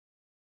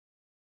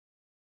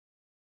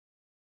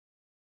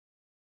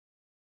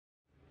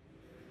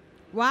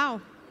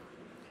Wow.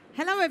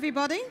 Hello,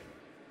 everybody.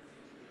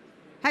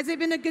 Has it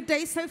been a good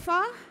day so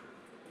far?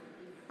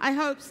 I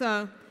hope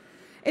so.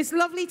 It's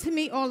lovely to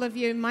meet all of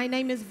you. My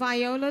name is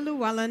Viola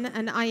Llewellyn,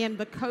 and I am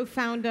the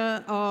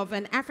co-founder of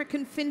an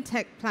African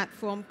fintech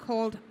platform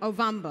called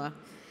OVAMBA.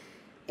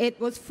 It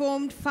was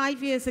formed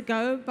 5 years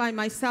ago by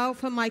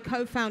myself and my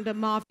co-founder,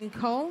 Marvin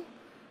Cole,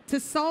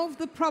 to solve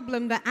the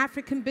problem that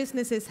African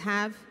businesses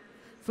have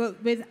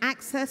with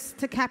access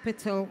to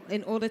capital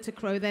in order to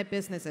grow their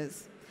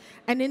businesses.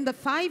 And in the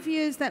 5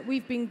 years that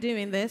we've been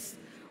doing this,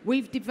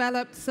 we've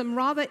developed some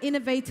rather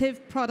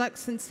innovative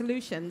products and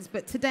solutions.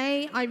 But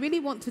today, I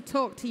really want to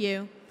talk to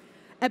you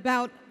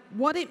about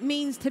what it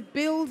means to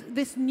build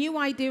this new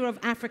idea of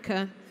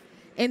Africa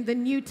in the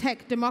new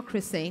tech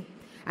democracy.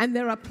 And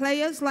there are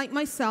players like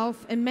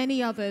myself and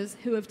many others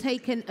who have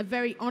taken a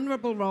very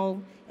honorable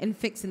role in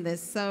fixing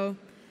this. So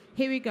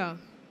here we go.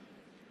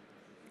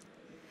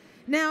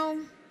 Now,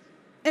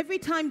 every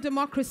time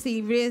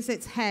democracy rears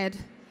its head,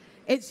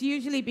 it's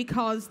usually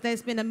because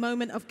there's been a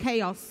moment of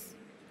chaos.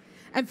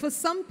 And for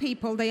some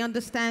people, they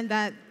understand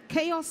that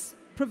chaos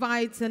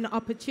provides an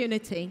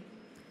opportunity.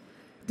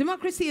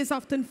 Democracy is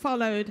often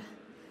followed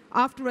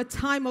after a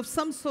time of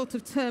some sort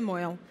of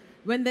turmoil,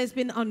 when there's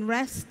been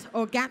unrest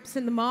or gaps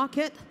in the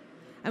market,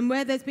 and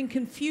where there's been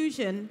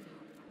confusion,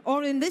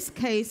 or in this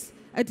case,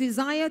 a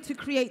desire to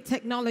create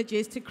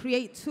technologies, to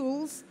create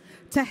tools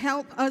to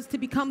help us to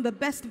become the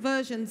best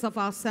versions of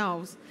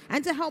ourselves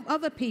and to help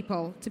other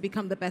people to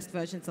become the best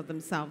versions of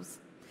themselves.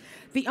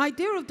 The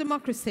idea of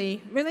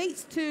democracy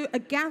relates to a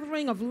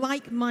gathering of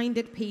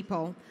like-minded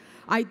people,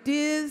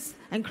 ideas,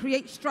 and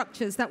create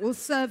structures that will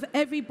serve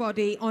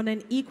everybody on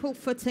an equal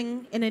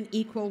footing in an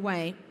equal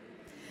way.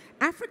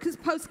 Africa's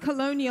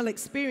post-colonial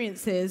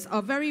experiences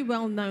are very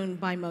well known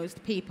by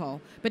most people,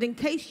 but in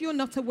case you're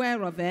not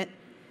aware of it,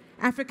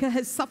 Africa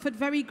has suffered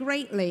very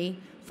greatly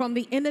from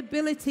the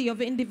inability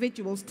of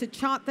individuals to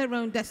chart their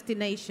own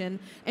destination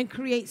and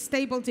create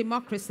stable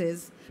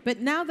democracies. But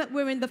now that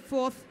we're in the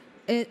fourth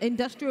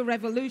industrial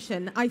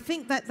revolution, I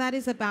think that that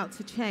is about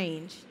to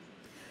change.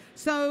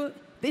 So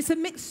it's a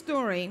mixed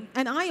story,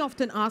 and I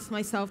often ask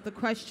myself the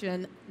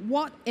question,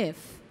 what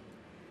if?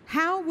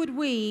 How would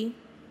we,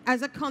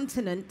 as a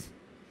continent,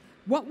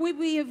 what would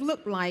we have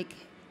looked like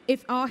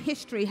if our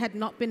history had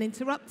not been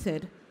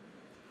interrupted?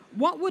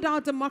 What would our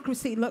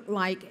democracy look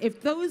like if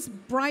those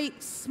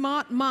bright,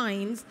 smart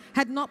minds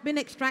had not been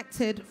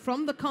extracted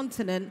from the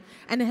continent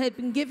and had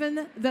been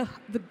given the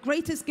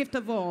greatest gift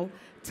of all,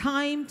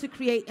 time to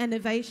create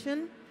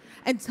innovation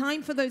and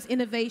time for those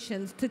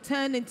innovations to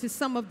turn into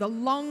some of the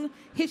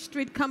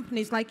long-historied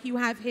companies like you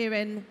have here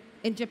in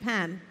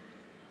Japan?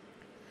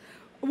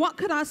 What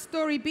could our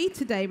story be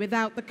today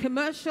without the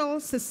commercial,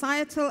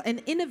 societal,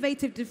 and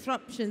innovative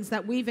disruptions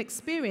that we've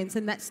experienced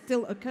and that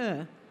still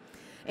occur?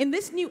 In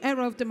this new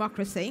era of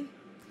democracy,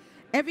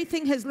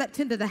 everything has leapt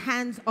into the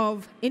hands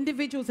of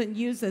individuals and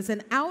users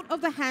and out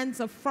of the hands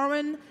of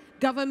foreign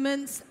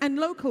governments and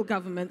local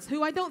governments,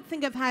 who I don't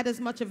think have had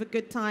as much of a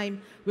good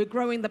time with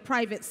growing the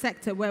private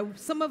sector, where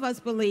some of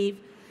us believe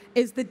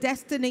is the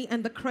destiny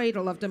and the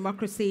cradle of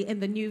democracy in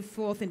the new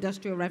fourth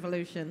industrial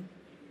revolution.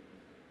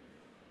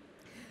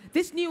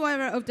 This new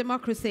era of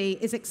democracy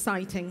is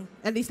exciting,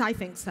 at least I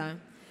think so.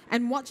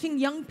 And watching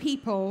young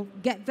people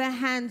get their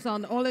hands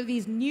on all of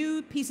these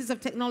new pieces of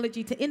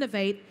technology to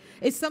innovate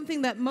is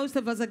something that most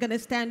of us are going to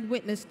stand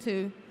witness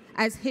to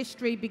as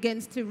history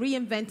begins to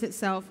reinvent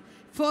itself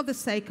for the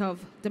sake of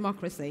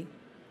democracy.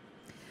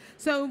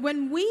 So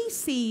when we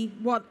see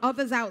what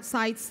others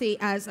outside see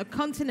as a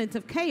continent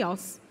of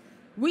chaos,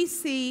 we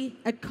see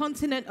a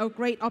continent of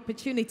great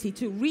opportunity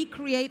to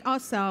recreate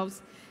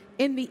ourselves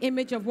in the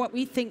image of what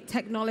we think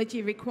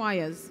technology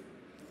requires.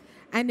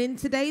 And in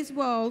today's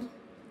world,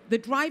 the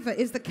driver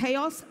is the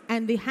chaos,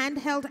 and the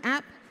handheld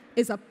app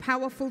is a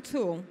powerful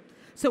tool.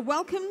 So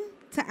welcome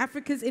to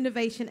Africa's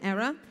innovation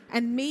era,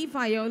 and me,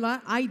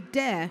 Viola, I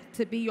dare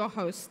to be your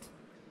host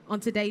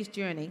on today's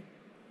journey.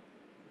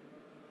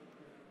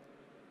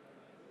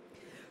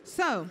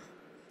 So,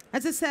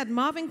 as I said,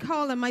 Marvin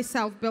Cole and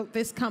myself built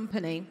this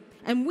company,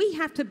 and we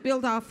have to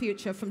build our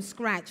future from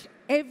scratch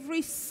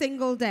every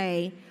single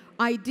day,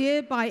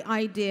 idea by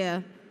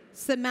idea,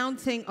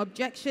 surmounting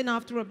objection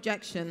after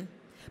objection.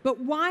 But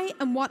why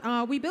and what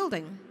are we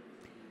building?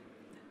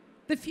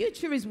 The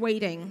future is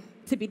waiting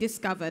to be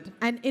discovered.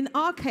 And in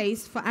our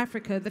case, for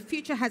Africa, the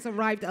future has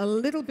arrived a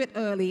little bit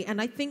early. And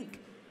I think,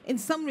 in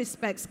some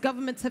respects,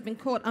 governments have been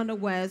caught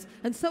unawares,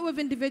 and so have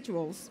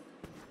individuals.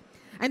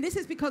 And this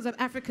is because of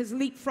Africa's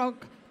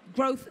leapfrog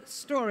growth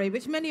story,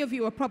 which many of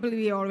you are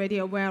probably already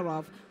aware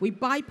of. We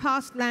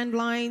bypassed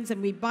landlines,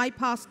 and we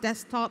bypassed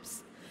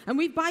desktops, and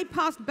we've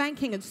bypassed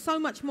banking and so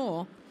much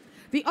more.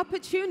 The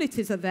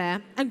opportunities are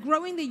there, and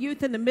growing the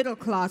youth and the middle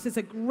class is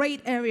a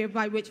great area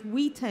by which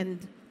we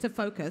tend to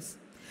focus.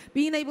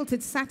 Being able to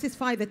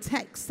satisfy the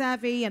tech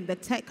savvy and the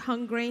tech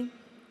hungry,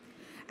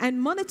 and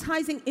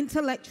monetizing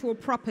intellectual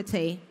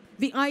property,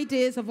 the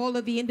ideas of all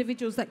of the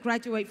individuals that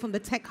graduate from the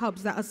tech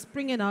hubs that are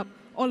springing up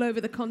all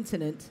over the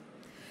continent.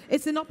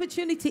 It's an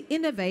opportunity to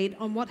innovate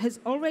on what has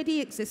already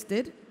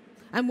existed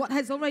and what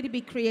has already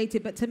been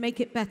created, but to make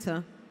it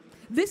better.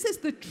 This is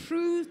the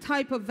true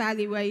type of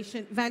value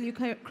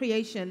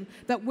creation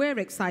that we're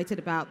excited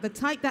about, the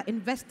type that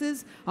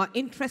investors are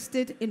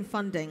interested in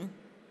funding.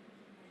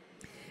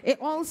 It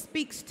all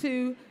speaks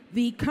to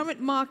the current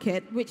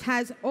market, which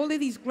has all of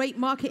these great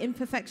market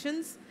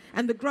imperfections,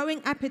 and the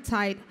growing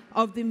appetite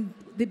of the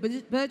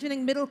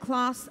burgeoning middle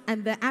class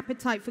and their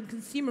appetite for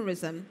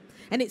consumerism.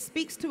 And it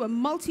speaks to a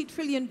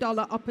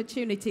multi-trillion-dollar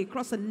opportunity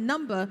across a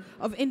number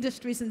of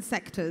industries and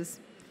sectors.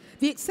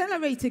 The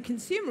accelerated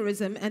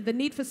consumerism and the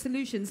need for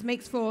solutions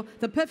makes for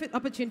the perfect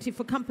opportunity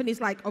for companies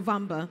like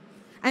OVAMBA,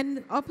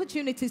 and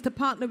opportunities to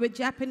partner with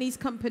Japanese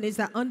companies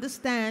that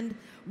understand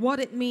what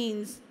it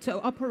means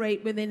to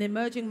operate within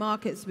emerging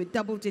markets with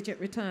double-digit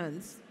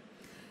returns.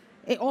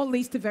 It all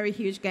leads to very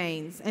huge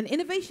gains. And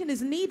innovation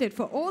is needed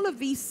for all of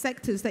these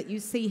sectors that you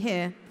see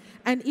here,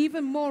 and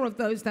even more of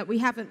those that we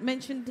haven't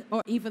mentioned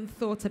or even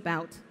thought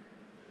about.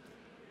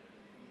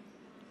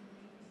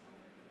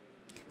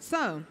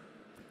 So,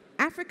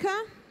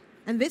 Africa,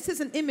 and this is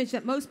an image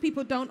that most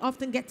people don't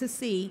often get to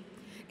see,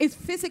 is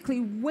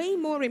physically way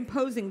more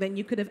imposing than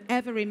you could have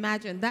ever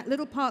imagined. That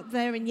little part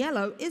there in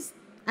yellow is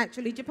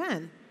actually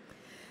Japan.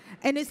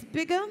 And it's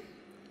bigger,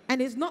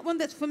 and it's not one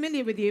that's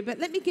familiar with you, but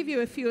let me give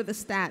you a few of the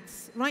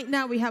stats. Right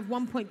now, we have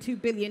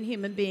 1.2 billion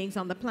human beings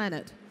on the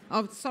planet.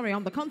 Oh, sorry,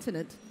 on the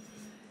continent.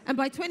 And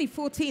by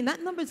 2014,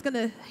 that number is going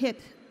to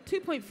hit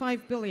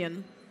 2.5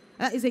 billion.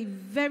 That is a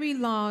very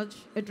large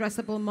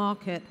addressable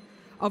market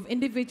of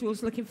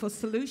individuals looking for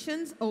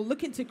solutions or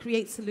looking to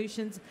create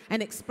solutions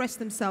and express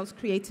themselves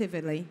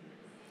creatively.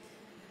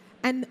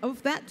 And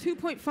of that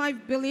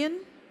 2.5 billion,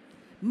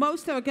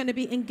 most are going to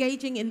be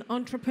engaging in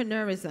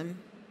entrepreneurism,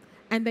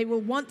 and they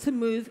will want to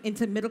move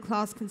into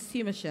middle-class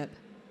consumership.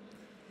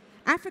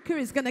 Africa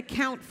is going to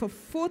count for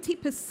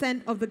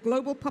 40% of the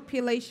global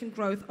population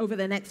growth over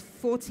the next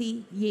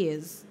 40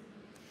 years.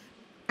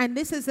 And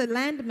this is a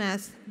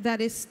landmass that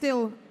is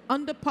still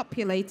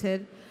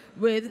underpopulated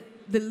with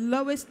the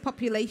lowest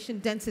population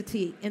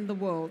density in the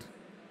world.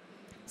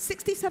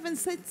 67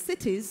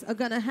 cities are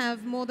going to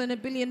have more than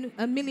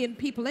a million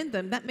people in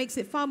them. That makes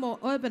it far more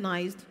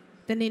urbanized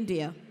than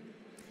India.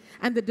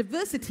 And the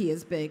diversity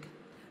is big.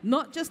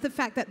 Not just the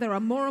fact that there are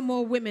more and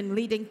more women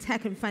leading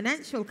tech and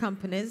financial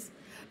companies,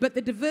 but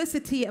the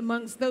diversity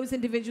amongst those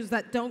individuals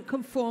that don't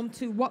conform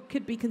to what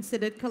could be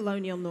considered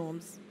colonial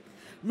norms.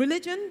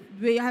 Religion,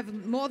 we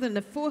have more than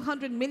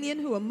 400 million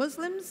who are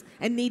Muslims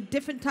and need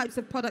different types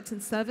of products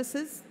and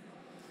services.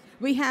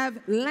 We have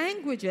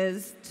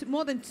languages,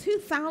 more than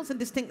 2,000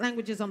 distinct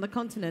languages on the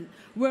continent.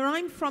 Where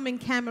I'm from in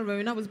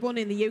Cameroon, I was born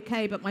in the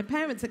UK, but my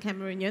parents are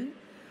Cameroonian.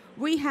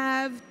 We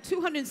have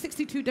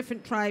 262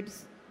 different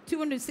tribes,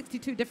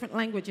 262 different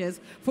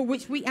languages, for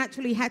which we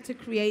actually had to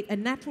create a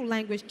natural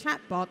language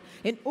chatbot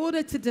in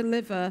order to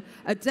deliver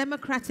a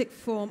democratic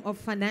form of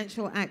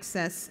financial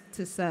access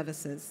to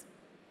services.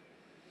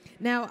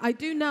 Now, I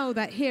do know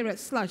that here at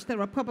Slush,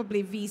 there are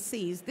probably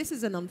VCs. This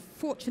is an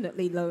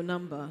unfortunately low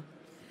number.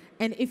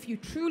 And if you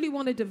truly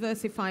want to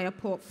diversify a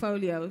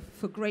portfolio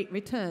for great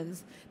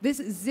returns, this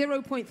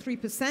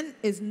 0.3%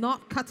 is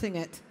not cutting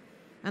it.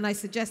 And I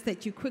suggest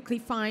that you quickly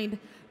find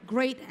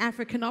great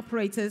African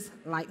operators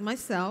like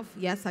myself.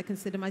 Yes, I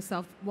consider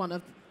myself one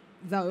of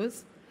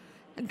those.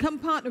 And come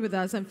partner with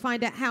us and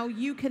find out how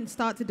you can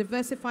start to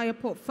diversify a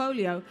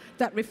portfolio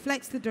that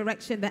reflects the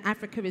direction that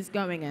Africa is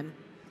going in.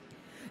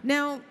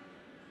 Now,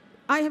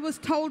 I was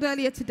told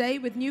earlier today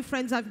with new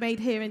friends I've made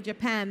here in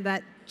Japan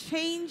that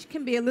change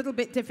can be a little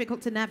bit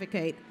difficult to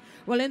navigate.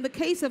 Well, in the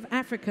case of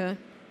Africa,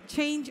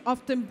 change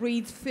often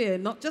breeds fear,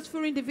 not just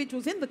for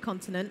individuals in the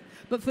continent,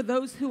 but for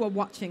those who are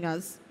watching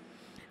us.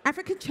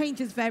 Africa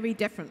changes very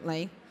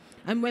differently.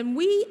 And when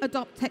we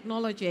adopt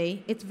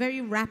technology, it's very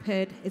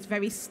rapid, it's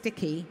very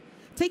sticky.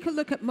 Take a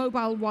look at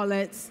mobile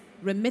wallets,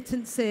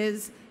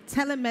 remittances,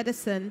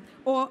 telemedicine,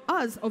 or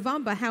us,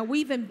 OVAMBA, how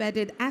we've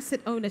embedded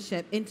asset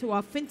ownership into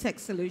our fintech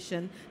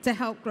solution to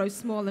help grow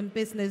small and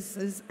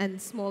businesses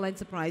and small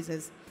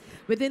enterprises.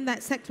 Within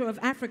that sector of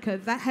Africa,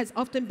 that has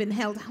often been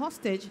held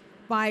hostage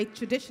by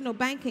traditional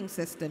banking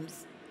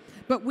systems.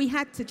 But we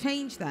had to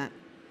change that.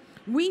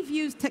 We've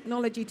used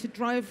technology to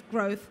drive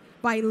growth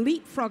by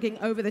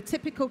leapfrogging over the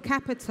typical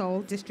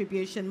capital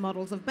distribution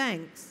models of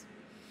banks.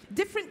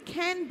 Different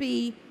can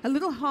be a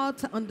little hard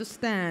to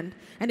understand,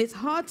 and it's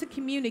hard to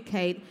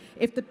communicate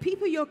if the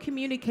people you're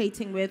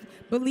communicating with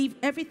believe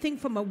everything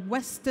from a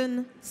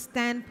Western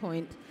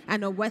standpoint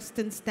and a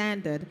Western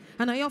standard.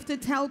 And I often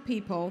tell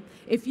people,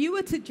 if you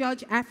were to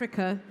judge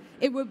Africa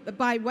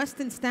by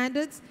Western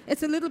standards,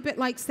 it's a little bit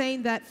like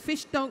saying that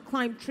fish don't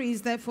climb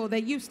trees, therefore they're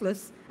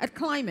useless at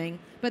climbing,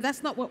 but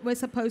that's not what we're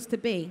supposed to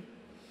be.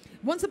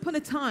 Once upon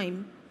a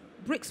time,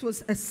 bricks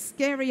was a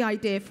scary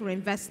idea for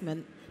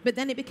investment, but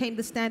then it became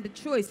the standard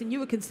choice, and you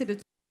were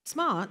considered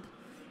smart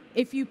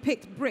if you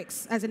picked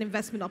bricks as an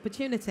investment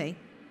opportunity.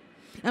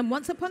 And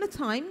once upon a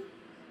time,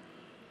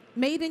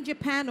 made in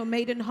Japan or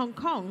made in Hong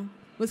Kong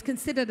was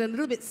considered a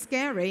little bit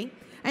scary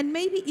and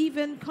maybe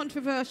even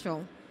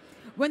controversial.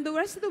 When the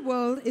rest of the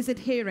world is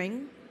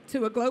adhering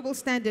to a global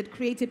standard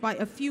created by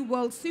a few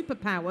world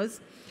superpowers,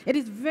 it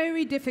is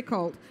very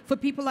difficult for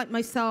people like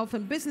myself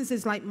and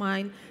businesses like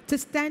mine to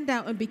stand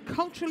out and be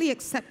culturally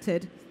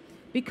accepted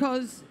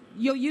because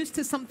you're used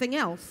to something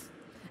else.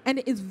 And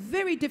it is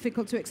very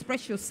difficult to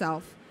express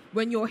yourself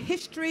when your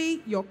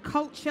history, your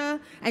culture,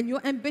 and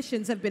your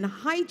ambitions have been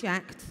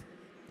hijacked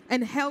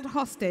and held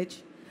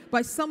hostage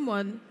by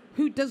someone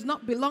who does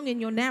not belong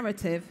in your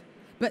narrative,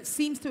 but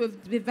seems to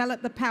have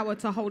developed the power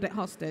to hold it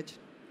hostage.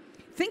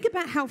 Think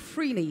about how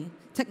freely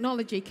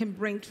technology can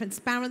bring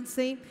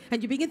transparency,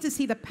 and you begin to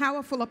see the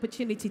powerful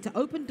opportunity to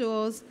open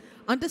doors,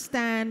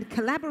 understand,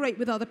 collaborate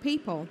with other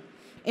people.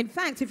 In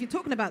fact, if you're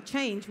talking about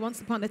change,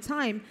 once upon a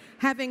time,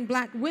 having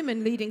black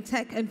women leading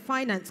tech and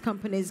finance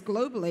companies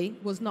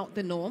globally was not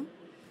the norm.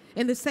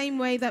 In the same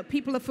way that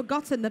people have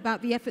forgotten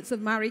about the efforts of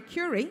Marie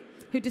Curie,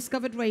 who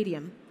discovered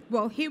radium.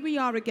 Well, here we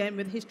are again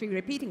with history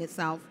repeating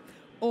itself.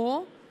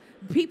 Or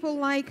people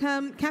like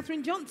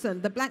Katherine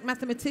Johnson, the black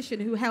mathematician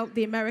who helped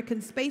the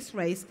American space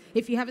race.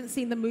 If you haven't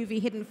seen the movie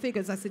Hidden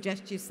Figures, I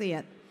suggest you see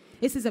it.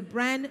 This is a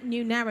brand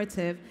new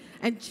narrative,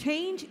 and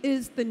change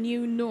is the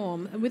new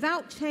norm. And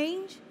without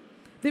change,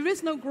 there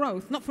is no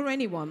growth, not for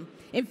anyone.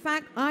 In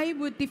fact, I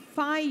would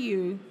defy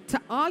you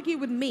to argue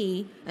with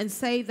me and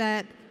say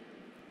that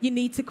you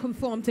need to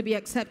conform to be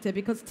accepted,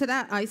 because to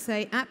that I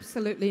say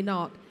absolutely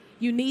not.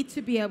 You need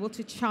to be able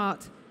to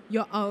chart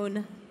your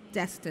own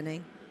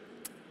destiny.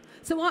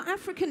 So our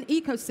African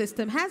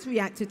ecosystem has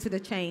reacted to the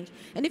change.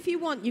 And if you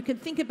want, you can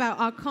think about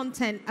our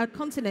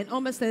continent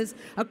almost as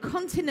a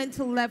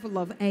continental level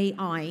of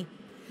AI.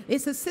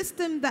 It's a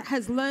system that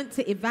has learned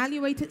to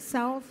evaluate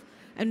itself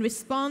and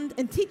respond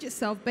and teach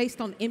itself based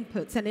on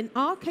inputs. And in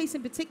our case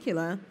in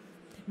particular,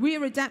 we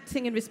are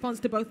adapting in response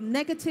to both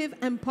negative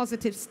and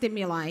positive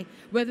stimuli,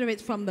 whether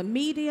it's from the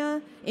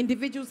media,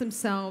 individuals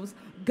themselves,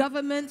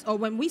 governments, or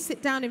when we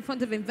sit down in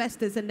front of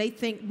investors and they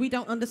think we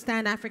don't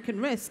understand African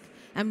risk,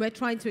 and we're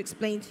trying to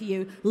explain to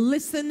you,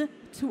 listen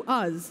to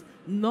us,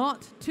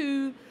 not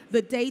to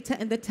the data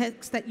and the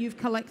text that you've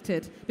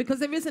collected, because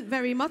there isn't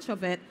very much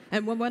of it,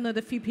 and we're one of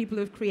the few people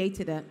who've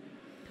created it.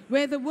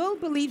 Where the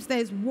world believes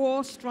there's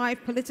war,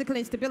 strife, political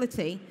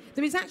instability,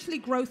 there is actually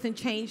growth and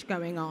change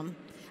going on.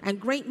 And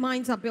great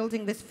minds are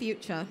building this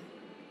future.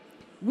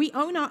 We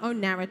own our own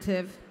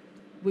narrative,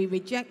 we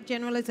reject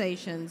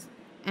generalizations,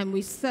 and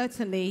we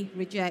certainly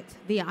reject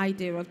the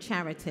idea of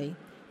charity.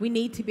 We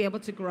need to be able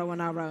to grow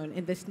on our own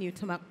in this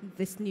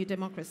new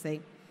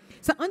democracy.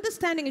 So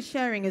understanding and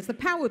sharing is the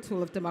power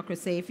tool of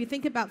democracy. If you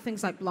think about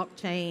things like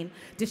blockchain,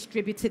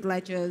 distributed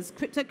ledgers,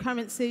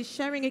 cryptocurrencies,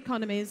 sharing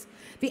economies,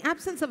 the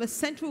absence of a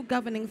central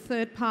governing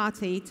third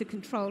party to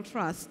control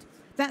trust,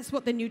 that's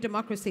what the new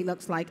democracy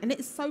looks like, and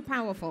it's so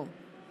powerful.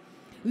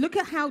 Look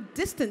at how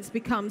distance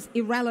becomes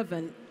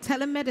irrelevant.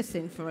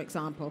 Telemedicine, for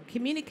example,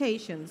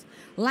 communications,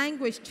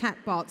 language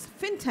chatbots,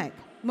 fintech,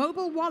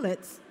 mobile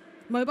wallets,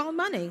 mobile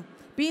money,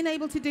 being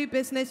able to do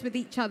business with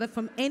each other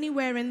from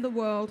anywhere in the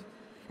world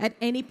at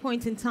any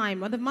point in time.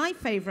 One of my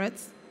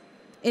favorites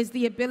is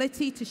the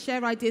ability to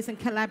share ideas and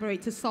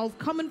collaborate to solve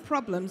common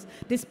problems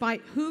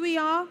despite who we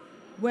are,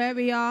 where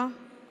we are,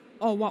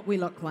 or what we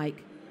look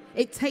like.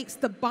 It takes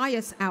the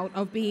bias out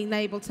of being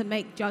able to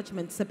make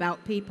judgments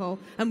about people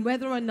and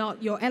whether or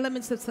not your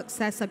elements of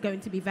success are going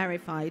to be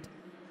verified.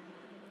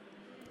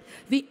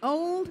 The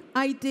old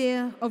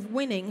idea of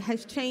winning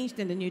has changed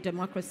in the new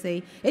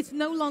democracy. It's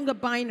no longer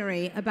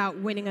binary about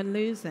winning and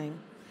losing.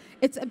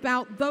 It's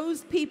about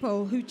those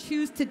people who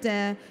choose to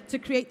dare to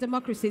create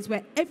democracies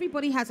where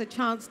everybody has a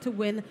chance to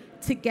win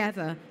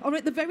together, or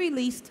at the very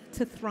least,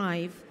 to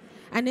thrive.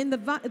 And in the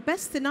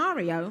best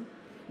scenario,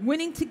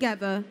 winning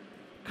together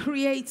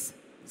creates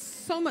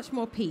so much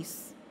more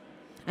peace.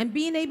 And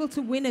being able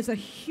to win is a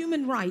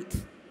human right.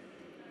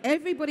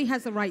 Everybody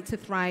has a right to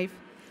thrive.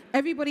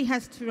 Everybody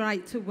has the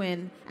right to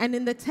win. And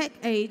in the tech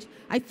age,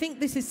 I think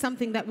this is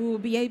something that we will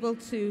be able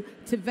to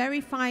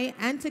verify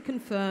and to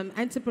confirm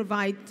and to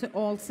provide to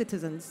all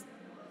citizens.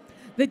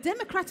 The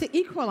democratic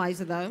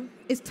equalizer, though,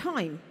 is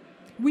time.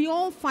 We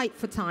all fight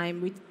for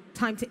time.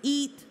 Time to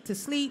eat, to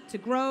sleep, to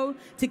grow,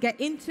 to get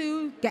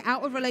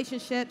out of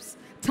relationships,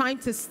 time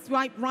to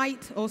swipe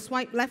right or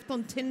swipe left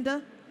on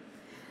Tinder.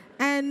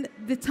 And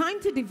the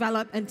time to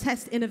develop and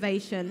test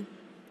innovation,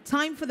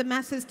 time for the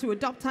masses to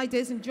adopt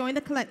ideas and join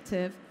a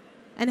collective,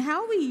 and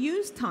how we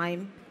use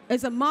time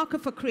is a marker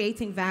for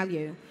creating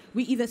value.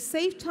 We either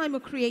save time or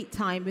create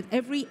time with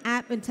every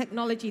app and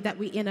technology that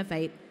we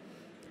innovate.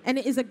 And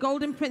it is a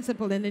golden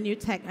principle in the new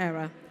tech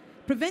era.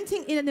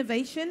 Preventing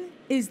innovation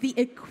is the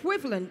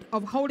equivalent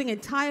of holding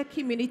entire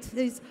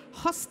communities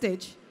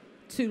hostage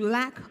to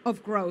lack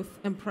of growth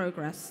and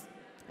progress.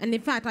 And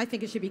in fact, I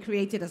think it should be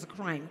created as a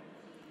crime.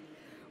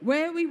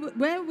 Where we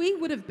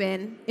would have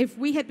been if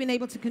we had been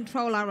able to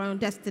control our own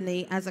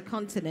destiny as a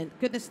continent,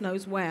 goodness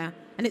knows where,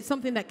 and it's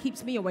something that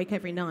keeps me awake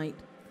every night.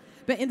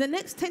 But in the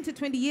next 10 to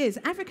 20 years,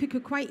 Africa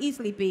could quite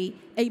easily be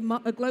a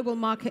global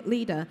market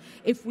leader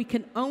if we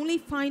can only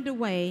find a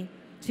way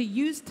to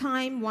use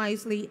time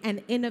wisely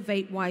and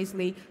innovate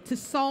wisely to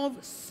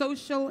solve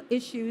social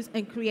issues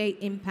and create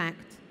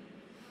impact.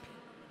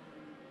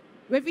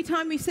 Every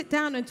time we sit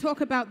down and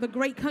talk about the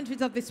great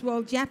countries of this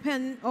world,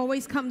 Japan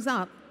always comes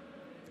up,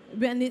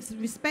 and it's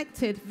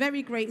respected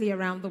very greatly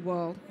around the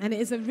world, and it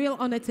is a real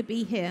honor to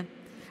be here.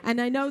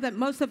 And I know that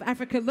most of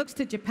Africa looks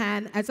to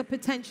Japan as a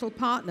potential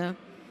partner.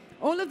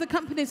 All of the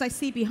companies I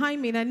see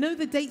behind me, and I know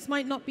the dates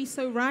might not be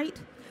so right,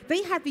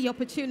 they had the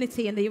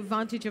opportunity and the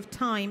advantage of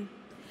time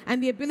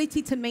and the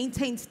ability to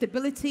maintain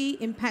stability,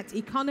 impact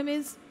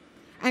economies,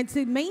 and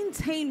to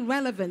maintain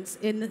relevance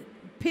in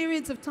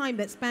periods of time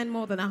that span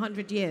more than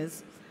 100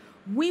 years.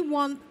 We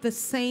want the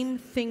same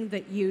thing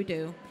that you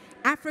do.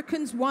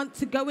 Africans want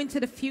to go into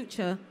the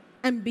future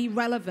and be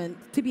relevant,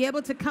 to be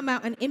able to come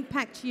out and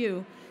impact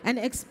you and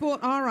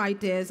export our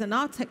ideas and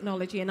our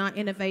technology and our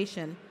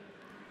innovation.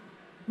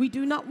 We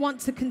do not want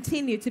to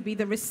continue to be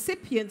the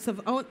recipients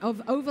of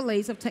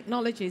overlays of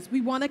technologies.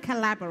 We want to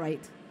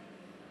collaborate.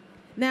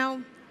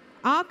 Now,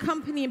 our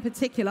company in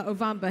particular,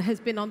 OVAMBA, has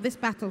been on this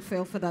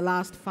battlefield for the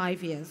last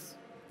 5 years.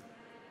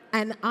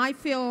 And I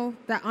feel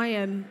that I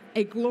am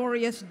a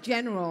glorious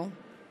general.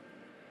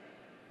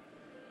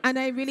 And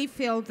I really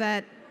feel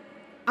that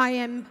I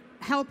am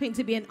helping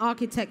to be an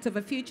architect of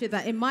a future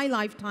that in my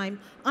lifetime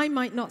I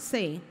might not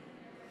see.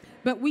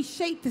 But we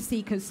shape this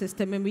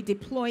ecosystem and we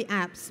deploy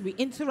apps. We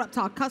interrupt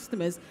our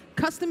customers.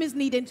 Customers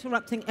need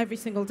interrupting every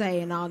single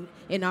day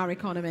in our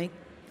economy.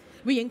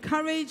 We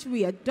encourage,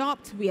 we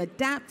adopt, we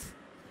adapt.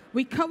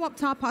 We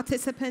co-opt our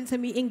participants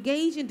and we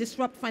engage and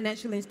disrupt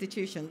financial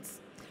institutions.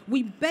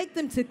 We beg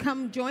them to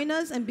come join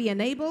us and be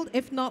enabled.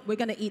 If not, we're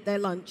going to eat their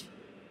lunch.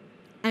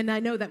 And I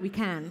know that we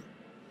can.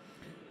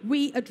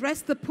 We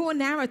address the poor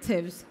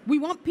narratives. We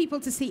want people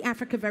to see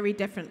Africa very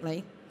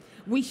differently.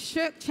 We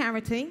shirk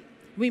charity.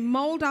 We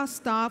mold our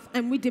staff,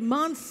 and we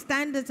demand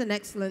standards and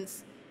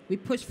excellence. We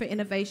push for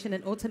innovation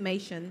and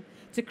automation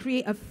to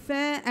create a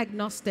fair,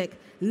 agnostic,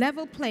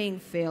 level playing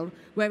field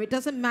where it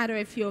doesn't matter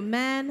if you're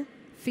man,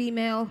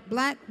 female,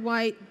 black,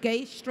 white,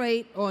 gay,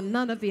 straight, or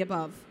none of the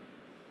above.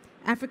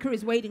 Africa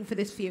is waiting for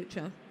this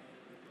future.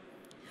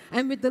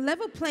 And with the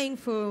level playing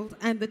field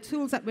and the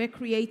tools that we're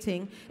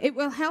creating, it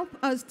will help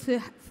us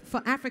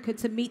for Africa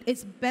to meet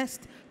its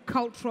best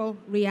cultural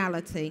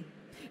reality.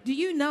 Do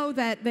you know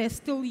that they're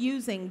still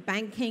using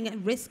banking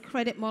and risk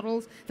credit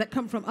models that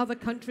come from other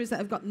countries that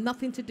have got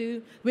nothing to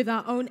do with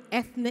our own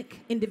ethnic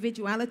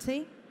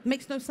individuality?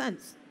 Makes no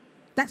sense.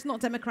 That's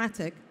not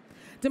democratic.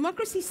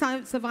 Democracy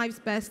survives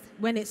best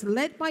when it's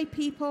led by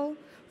people,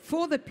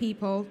 for the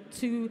people,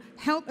 to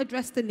help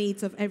address the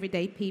needs of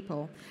everyday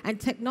people. And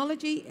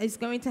technology is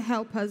going to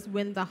help us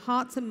win the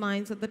hearts and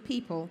minds of the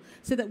people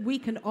so that we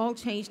can all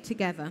change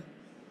together.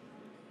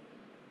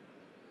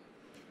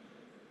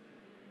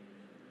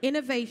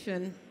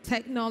 Innovation,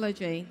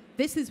 technology,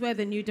 this is where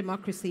the new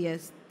democracy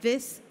is.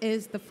 This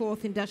is the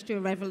fourth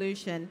industrial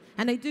revolution.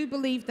 And I do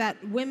believe that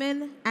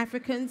women,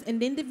 Africans,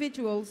 and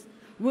individuals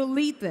will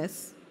lead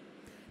this.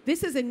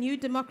 This is a new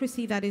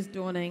democracy that is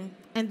dawning,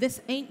 and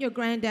this ain't your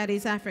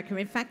granddaddy's Africa.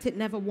 In fact, it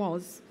never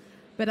was.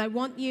 But I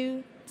want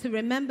you to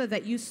remember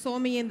that you saw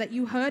me and that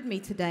you heard me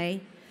today,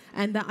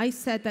 and that I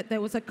said that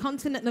there was a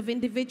continent of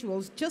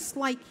individuals just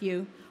like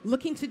you,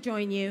 looking to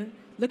join you,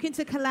 looking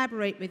to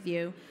collaborate with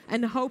you,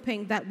 and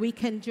hoping that we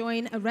can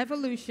join a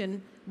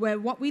revolution where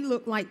what we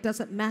look like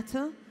doesn't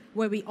matter,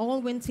 where we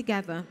all win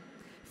together.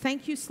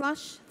 Thank you,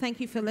 Slush. Thank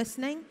you for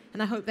listening,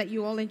 and I hope that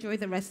you all enjoy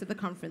the rest of the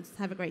conference.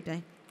 Have a great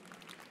day.